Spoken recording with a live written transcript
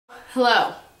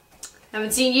Hello.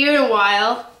 Haven't seen you in a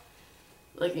while.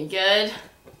 Looking good.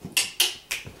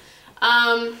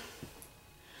 Alright,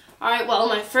 well,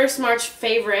 my first March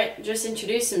favorite just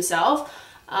introduced himself.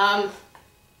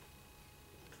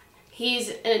 He's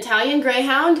an Italian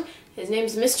Greyhound. His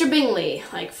name's Mr. Bingley,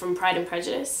 like from Pride and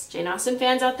Prejudice. Jane Austen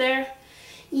fans out there?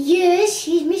 Yes,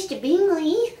 he's Mr.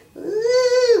 Bingley.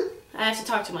 Ooh. I have to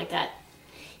talk to him like that.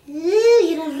 Ooh,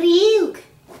 you're a Ryuk.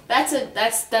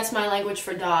 That's my language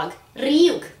for dog.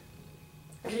 Ryuk.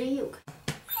 Ryuk.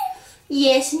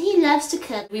 Yes, and he loves to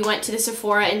cuddle. We went to the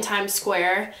Sephora in Times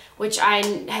Square, which I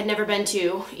had never been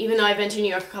to, even though I've been to New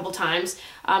York a couple times,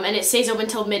 and it stays open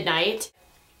till midnight.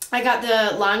 I got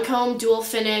the Lancome Dual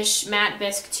Finish Matte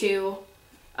Bisque 2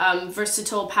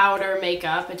 Versatile Powder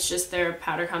Makeup. It's just their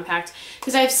powder compact.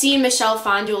 Because I've seen Michelle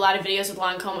Phan do a lot of videos with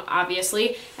Lancome,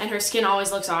 obviously, and her skin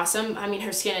always looks awesome. I mean,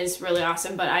 her skin is really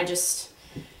awesome, but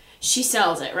she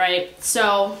sells it, right?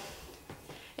 So,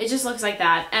 it just looks like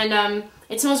that. And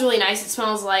it smells really nice. It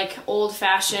smells like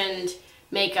old-fashioned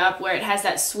makeup, where it has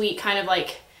that sweet kind of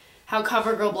like how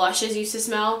CoverGirl blushes used to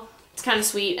smell. It's kind of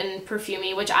sweet and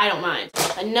perfumey, which I don't mind.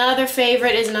 Another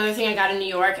favorite is another thing I got in New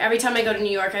York. Every time I go to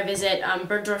New York, I visit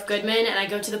Bergdorf Goodman, and I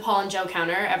go to the Paul and Joe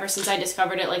counter ever since I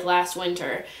discovered it like last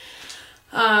winter.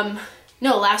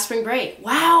 No, last spring break.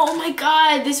 Wow, oh my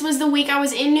god, this was the week I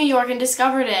was in New York and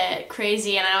discovered it.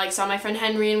 Crazy, and I like saw my friend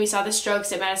Henry, and we saw the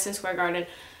Strokes at Madison Square Garden.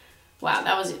 Wow,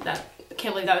 I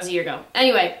can't believe that was a year ago.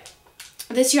 Anyway,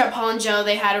 this year at Paul and Joe,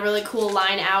 they had a really cool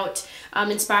line out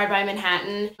inspired by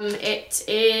Manhattan. It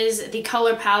is the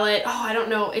color palette. Oh, I don't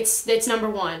know. It's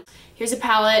 #1. Here's a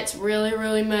palette. It's really,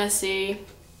 really messy.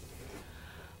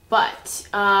 But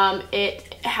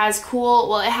it has cool,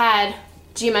 well, it had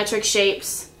geometric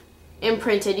shapes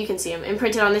imprinted. You can see them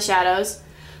imprinted on the shadows.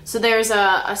 So there's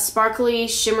a sparkly,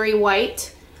 shimmery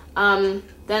white. Then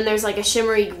there's like a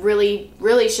shimmery, really,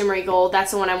 really shimmery gold.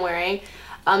 That's the one I'm wearing.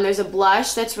 There's a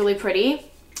blush that's really pretty.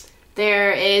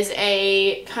 There is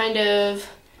a kind of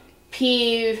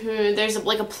there's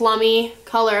like a plummy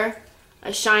color,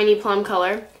 a shiny plum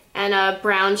color, and a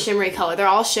brown shimmery color. They're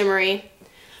all shimmery.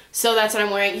 So that's what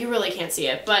I'm wearing. You really can't see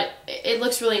it, but it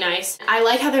looks really nice. I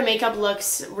like how their makeup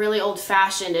looks really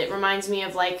old-fashioned. It reminds me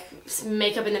of like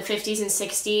makeup in the 50s and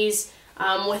 60s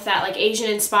with that like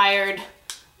Asian-inspired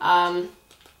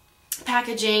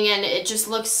packaging, and it just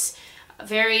looks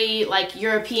very like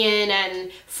European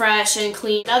and fresh and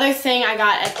clean. Another thing I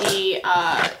got at the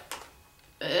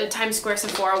Times Square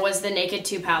Sephora was the Naked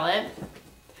 2 palette.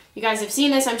 You guys have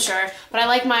seen this, I'm sure, but I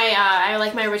like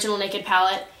my original Naked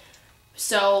palette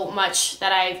so much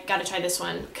that I got to try this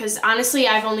one, because honestly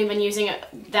I've only been using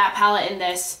that palette in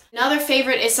this. Another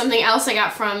favorite is something else I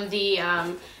got from the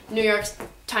New York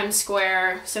Times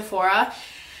Square Sephora.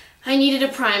 I needed a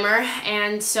primer,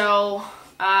 and so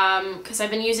because I've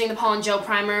been using the Paul and Joe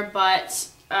primer, but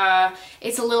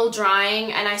it's a little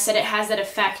drying, and I said it has that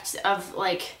effect of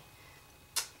like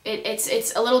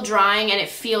it's a little drying and it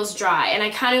feels dry, and I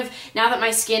kind of, now that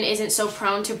my skin isn't so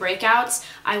prone to breakouts,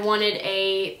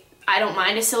 I don't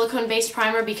mind a silicone based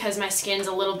primer because my skin's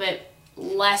a little bit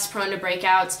less prone to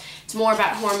breakouts. It's more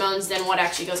about hormones than what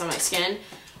actually goes on my skin,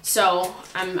 so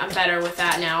I'm better with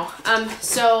that now.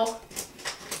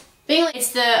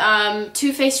 It's the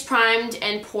Too Faced Primed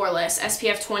and Poreless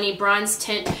SPF 20 Bronze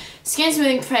Tint Skin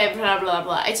Smoothing blah blah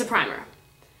blah. It's a primer,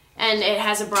 and it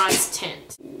has a bronze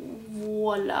tint.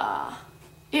 Voila.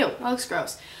 Ew, that looks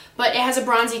gross. But it has a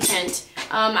bronzy tint.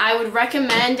 I would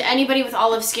recommend anybody with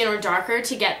olive skin or darker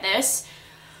to get this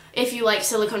if you like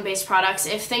silicone-based products.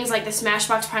 If things like the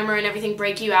Smashbox primer and everything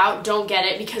break you out, don't get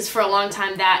it, because for a long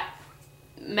time that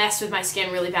messed with my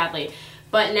skin really badly.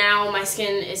 But now my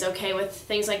skin is okay with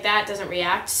things like that, doesn't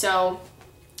react, so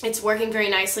it's working very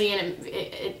nicely, and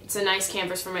it's a nice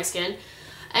canvas for my skin.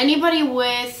 Anybody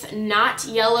with not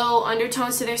yellow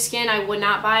undertones to their skin, I would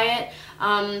not buy it.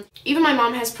 Even my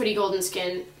mom has pretty golden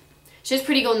skin. She has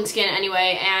pretty golden skin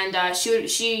anyway, and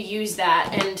she used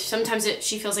that, and sometimes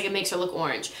she feels like it makes her look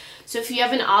orange. So if you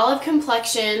have an olive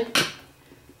complexion,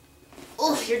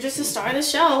 oof, you're just a star of the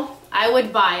show. I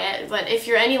would buy it, but if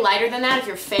you're any lighter than that, if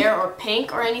you're fair or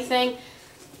pink or anything,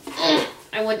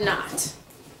 I would not.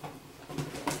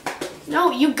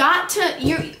 No, you got to,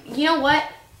 you know what?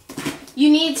 You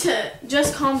need to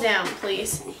just calm down,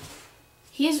 please.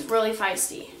 He's really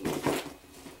feisty.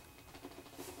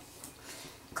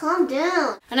 Calm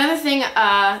down. Another thing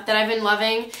that I've been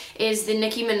loving is the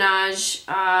Nicki Minaj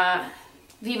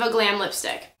Viva Glam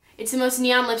lipstick. It's the most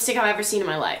neon lipstick I've ever seen in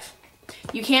my life.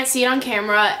 You can't see it on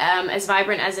camera as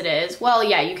vibrant as it is. Well,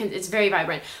 yeah, you can. It's very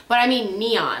vibrant, but I mean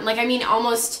neon. Like, I mean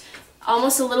almost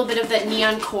almost a little bit of that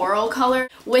neon coral color.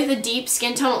 With a deep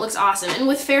skin tone, it looks awesome. And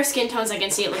with fair skin tones, I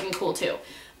can see it looking cool too.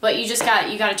 But you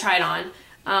gotta try it on.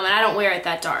 And I don't wear it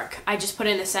that dark. I just put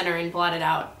it in the center and blot it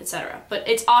out, etc. But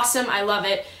it's awesome, I love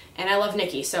it, and I love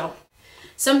Nikki, so.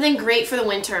 Something great for the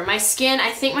winter. My skin,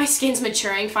 I think my skin's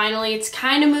maturing finally. It's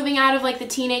kind of moving out of like the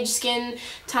teenage skin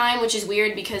time, which is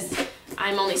weird because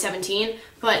I'm only 17.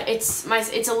 But it's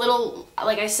a little,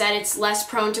 like I said, it's less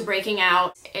prone to breaking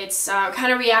out. It's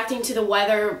kind of reacting to the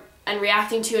weather and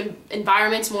reacting to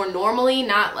environments more normally,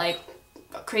 not like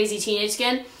crazy teenage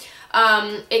skin.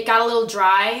 It got a little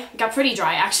dry, got pretty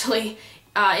dry actually,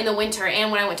 in the winter,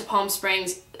 and when I went to Palm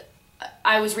Springs,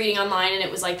 I was reading online and it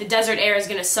was like the desert air is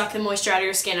gonna suck the moisture out of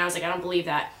your skin. I was like, I don't believe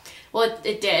that. Well,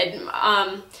 it did.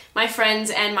 My friends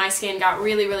and my skin got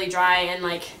really, really dry and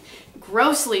like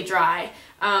grossly dry.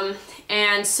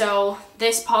 And so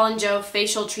this Paul & Joe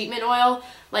facial treatment oil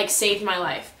like saved my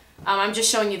life. I'm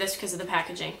just showing you this because of the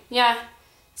packaging. Yeah,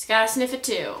 it's gotta sniff it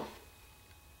too.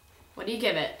 What do you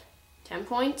give it? 10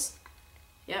 points?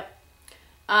 Yep.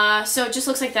 So it just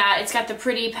looks like that. It's got the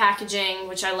pretty packaging,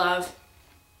 which I love.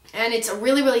 And it's a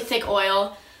really, really thick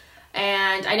oil,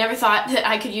 and I never thought that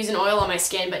I could use an oil on my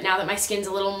skin, but now that my skin's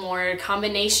a little more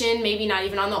combination, maybe not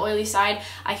even on the oily side,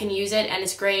 I can use it, and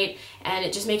it's great, and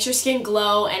it just makes your skin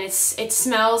glow, and it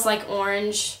smells like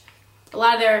orange. A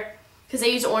lot of because they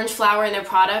use orange flower in their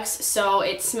products, so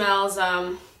it smells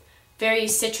very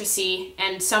citrusy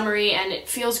and summery, and it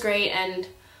feels great, and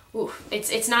ooh,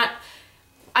 it's not...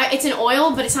 it's an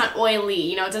oil, but it's not oily,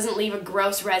 you know, it doesn't leave a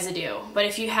gross residue. But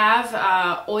if you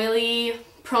have oily,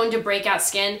 prone to breakout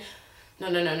skin,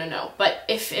 no. But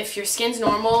if your skin's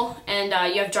normal and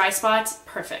you have dry spots,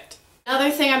 perfect.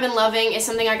 Another thing I've been loving is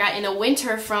something I got in the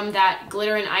winter from that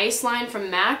Glitter and Ice line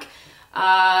from MAC.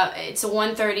 It's a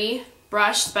 130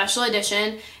 brush, special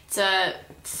edition. It's a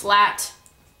flat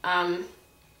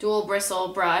dual bristle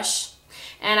brush.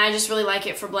 And I just really like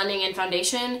it for blending in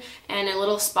foundation and in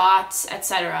little spots,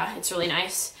 etc. It's really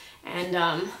nice,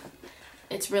 and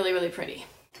it's really, really pretty.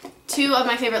 Two of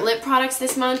my favorite lip products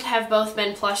this month have both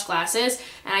been Plush glasses,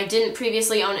 and I didn't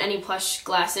previously own any Plush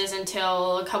glasses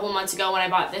until a couple months ago when I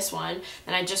bought this one,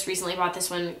 and I just recently bought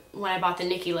this one when I bought the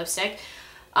Nikki lipstick.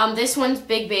 This one's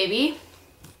Big Baby,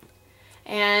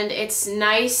 and it's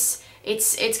nice.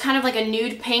 It's kind of like a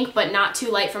nude pink, but not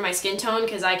too light for my skin tone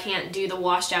because I can't do the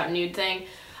washed out nude thing.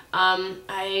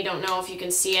 I don't know if you can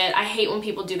see it. I hate when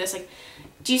people do this. Like,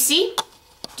 do you see?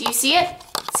 Do you see it?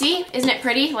 See? Isn't it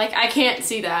pretty? Like, I can't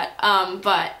see that.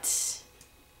 But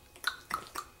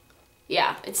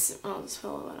yeah, I'll just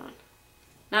fill it on.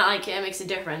 Not like it makes a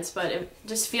difference, but it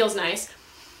just feels nice.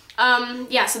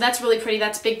 Yeah, so that's really pretty.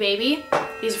 That's Big Baby.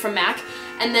 These are from MAC.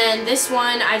 And then this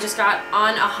one I just got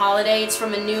on a holiday. It's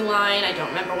from a new line. I don't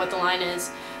remember what the line is.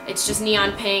 It's just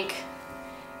neon pink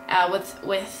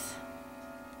with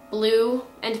blue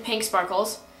and pink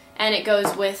sparkles. And it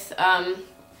goes with,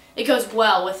 it goes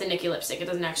well with the Nikki lipstick. It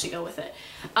doesn't actually go with it.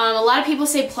 A lot of people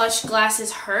say Plush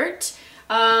glasses hurt.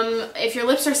 If your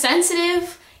lips are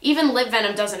sensitive, even lip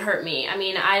venom doesn't hurt me. I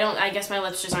mean, I guess my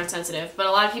lips just aren't sensitive. But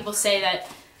a lot of people say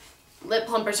that lip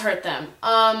plumpers hurt them.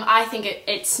 I think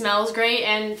it smells great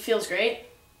and feels great.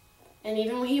 And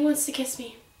even when he wants to kiss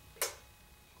me,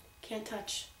 can't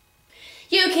touch.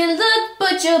 You can look,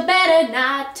 but you better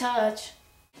not touch.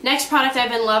 Next product I've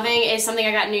been loving is something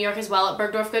I got in New York as well at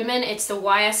Bergdorf Goodman. It's the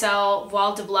YSL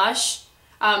Voile de Blush.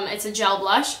 It's a gel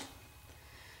blush.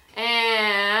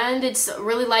 And it's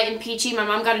really light and peachy. My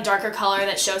mom got a darker color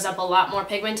that shows up a lot more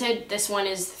pigmented. This one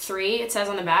is 3, it says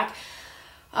on the back.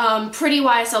 Pretty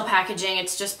YSL packaging.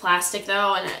 It's just plastic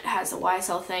though, and it has the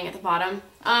YSL thing at the bottom.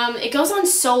 It goes on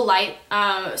so light,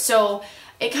 so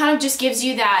it kind of just gives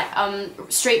you that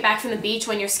straight back from the beach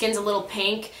when your skin's a little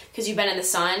pink because you've been in the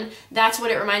sun. That's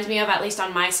what it reminds me of, at least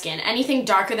on my skin. Anything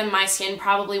darker than my skin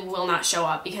probably will not show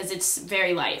up because it's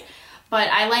very light. But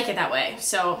I like it that way.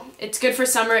 So it's good for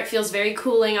summer. It feels very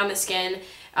cooling on the skin.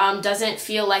 Doesn't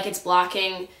feel like it's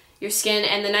blocking your skin,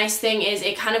 and the nice thing is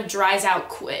it kind of dries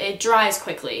out, it dries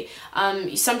quickly.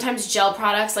 Sometimes gel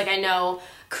products, like I know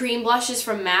cream blushes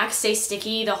from MAC, stay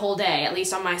sticky the whole day, at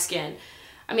least on my skin.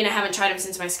 I mean, I haven't tried them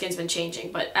since my skin's been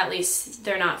changing, but at least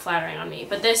they're not flattering on me.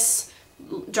 But this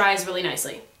dries really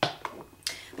nicely.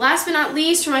 Last but not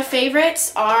least, for my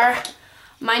favorites are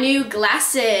my new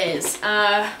glasses.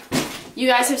 You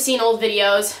guys have seen old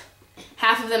videos.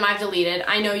 Half of them I've deleted.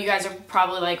 I know you guys are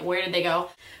probably like, where did they go?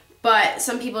 But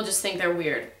some people just think they're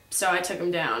weird, so I took them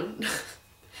down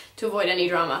to avoid any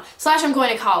drama. Slash, I'm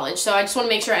going to college, so I just want to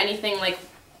make sure anything like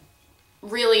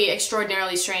really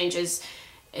extraordinarily strange is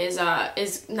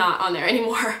not on there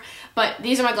anymore. But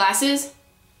these are my glasses.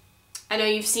 I know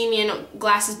you've seen me in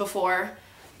glasses before,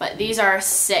 but these are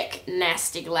sick,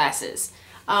 nasty glasses.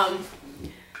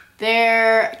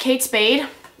 They're Kate Spade.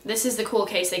 This is the cool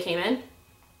case they came in.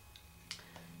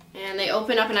 And they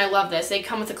open up, and I love this. They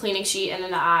come with a cleaning sheet and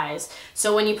then the eyes.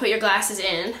 So when you put your glasses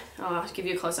in, I'll give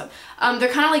you a close-up. They're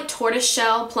kind of like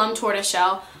tortoiseshell, plum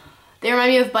tortoiseshell. They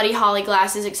remind me of Buddy Holly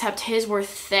glasses, except his were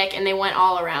thick and they went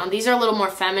all around. These are a little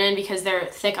more feminine because they're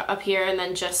thick up here and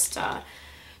then just a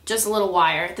little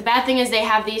wire. The bad thing is they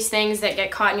have these things that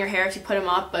get caught in your hair if you put them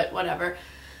up, but whatever.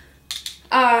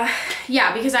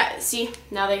 Yeah, because see,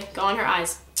 now they go on her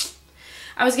eyes.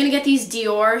 I was gonna get these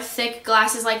Dior thick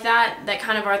glasses like that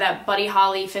kind of are that Buddy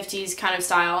Holly 50s kind of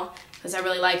style, because I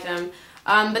really like them.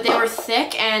 But they were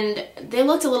thick and they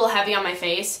looked a little heavy on my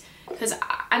face, because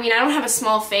I mean, I don't have a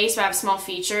small face, but I have small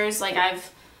features. Like I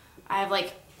have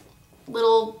like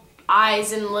little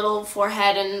eyes and little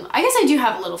forehead, and I guess I do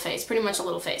have a little face, pretty much a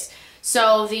little face.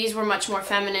 So these were much more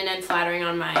feminine and flattering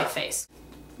on my face.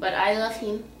 But I love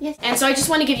him. Yes. And so I just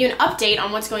want to give you an update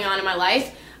on what's going on in my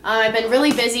life. I've been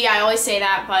really busy. I always say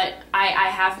that, but I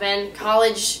have been.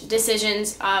 College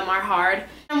decisions are hard.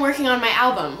 I'm working on my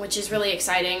album, which is really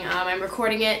exciting. I'm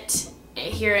recording it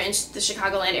here in the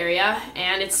Chicagoland area,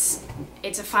 and it's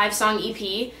a 5-song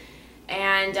EP,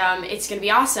 and it's gonna be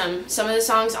awesome. Some of the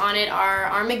songs on it are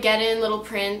Armageddon, Little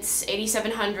Prince,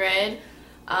 8700,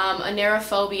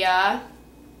 Anerophobia,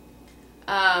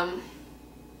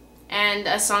 and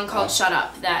a song called Shut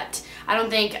Up that I don't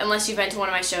think, unless you've been to one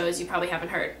of my shows, you probably haven't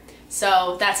heard.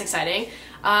 So that's exciting.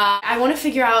 I want to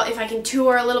figure out if I can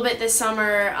tour a little bit this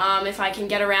summer, if I can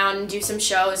get around and do some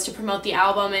shows to promote the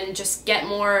album and just get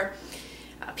more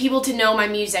people to know my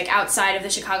music outside of the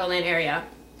Chicagoland area.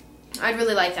 I'd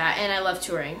really like that, and I love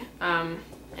touring.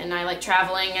 And I like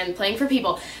traveling and playing for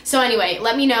people. So anyway,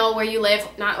 let me know where you live,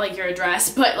 not like your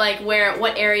address, but like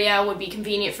what area would be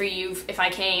convenient for you if I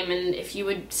came and if you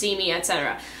would see me,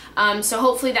 etc. So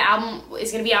hopefully the album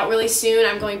is going to be out really soon.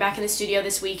 I'm going back in the studio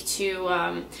this week to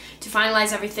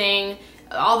finalize everything.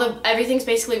 Everything's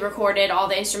basically recorded, all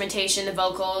the instrumentation, the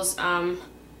vocals,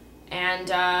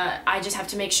 and I just have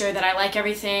to make sure that I like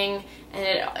everything and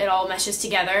it all meshes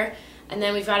together. And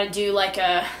then we've got to do like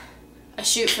a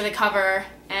shoot for the cover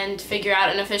and figure out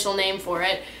an official name for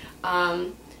it.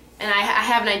 And I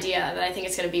have an idea that I think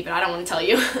it's going to be, but I don't want to tell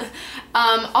you.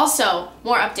 Also,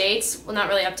 more updates. Well, not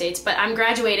really updates, but I'm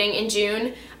graduating in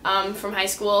June from high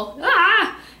school.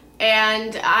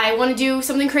 And I want to do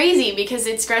something crazy because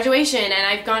it's graduation, and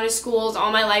I've gone to schools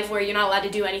all my life where you're not allowed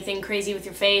to do anything crazy with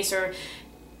your face or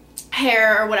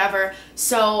hair or whatever.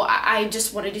 So I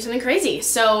just want to do something crazy.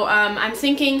 So I'm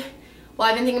thinking... Well,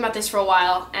 I've been thinking about this for a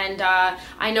while, and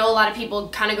I know a lot of people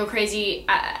kind of go crazy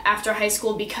after high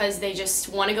school because they just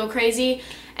want to go crazy,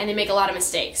 and they make a lot of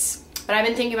mistakes. But I've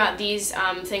been thinking about these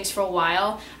things for a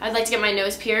while. I'd like to get my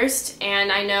nose pierced,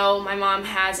 and I know my mom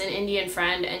has an Indian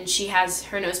friend, and she has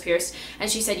her nose pierced,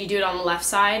 and she said you do it on the left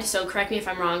side, so correct me if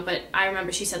I'm wrong, but I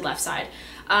remember she said left side.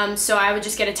 So I would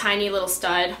just get a tiny little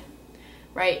stud,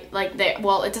 right, like there.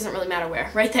 Well, it doesn't really matter where,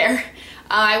 right there.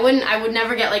 I would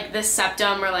never get like this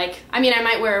septum or like, I mean, I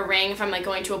might wear a ring if I'm like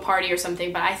going to a party or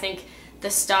something, but I think the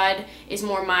stud is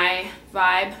more my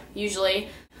vibe usually.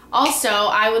 Also,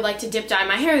 I would like to dip dye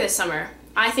my hair this summer.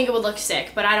 I think it would look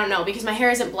sick, but I don't know because my hair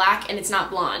isn't black and it's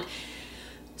not blonde.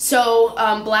 So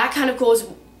black kind of goes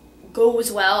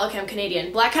well. Okay, I'm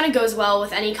Canadian. Black kind of goes well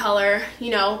with any color,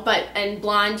 you know, and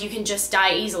blonde you can just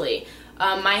dye easily.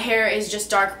 My hair is just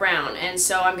dark brown, and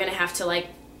so I'm gonna have to like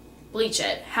bleach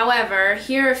it. However,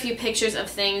 here are a few pictures of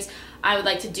things I would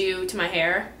like to do to my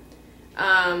hair.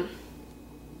 I'm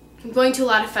going to a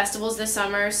lot of festivals this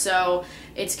summer, so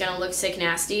it's gonna look sick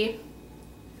nasty.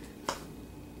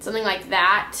 Something like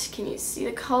that. Can you see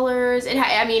the colors?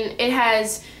 I mean, it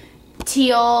has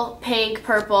teal, pink,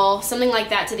 purple, something like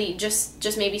that to the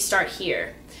just maybe start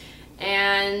here.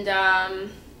 And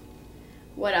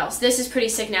what else? This is pretty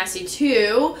sick nasty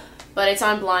too, but it's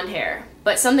on blonde hair.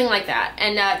 But something like that.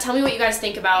 And tell me what you guys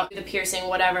think about the piercing,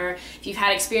 whatever. If you've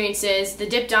had experiences, the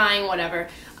dip dyeing, whatever.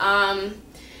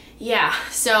 Yeah,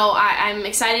 so I'm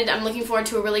excited. I'm looking forward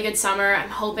to a really good summer. I'm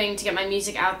hoping to get my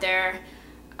music out there.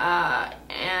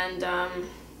 And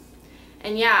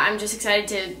yeah, I'm just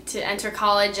excited to enter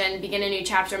college and begin a new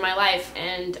chapter in my life.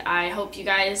 And I hope you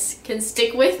guys can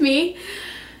stick with me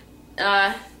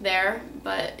there.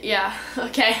 But yeah,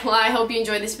 okay, well, I hope you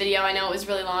enjoyed this video. I know it was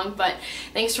really long, but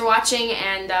thanks for watching,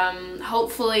 and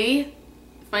hopefully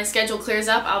if my schedule clears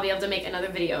up, I'll be able to make another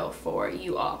video for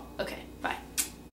you all. Okay.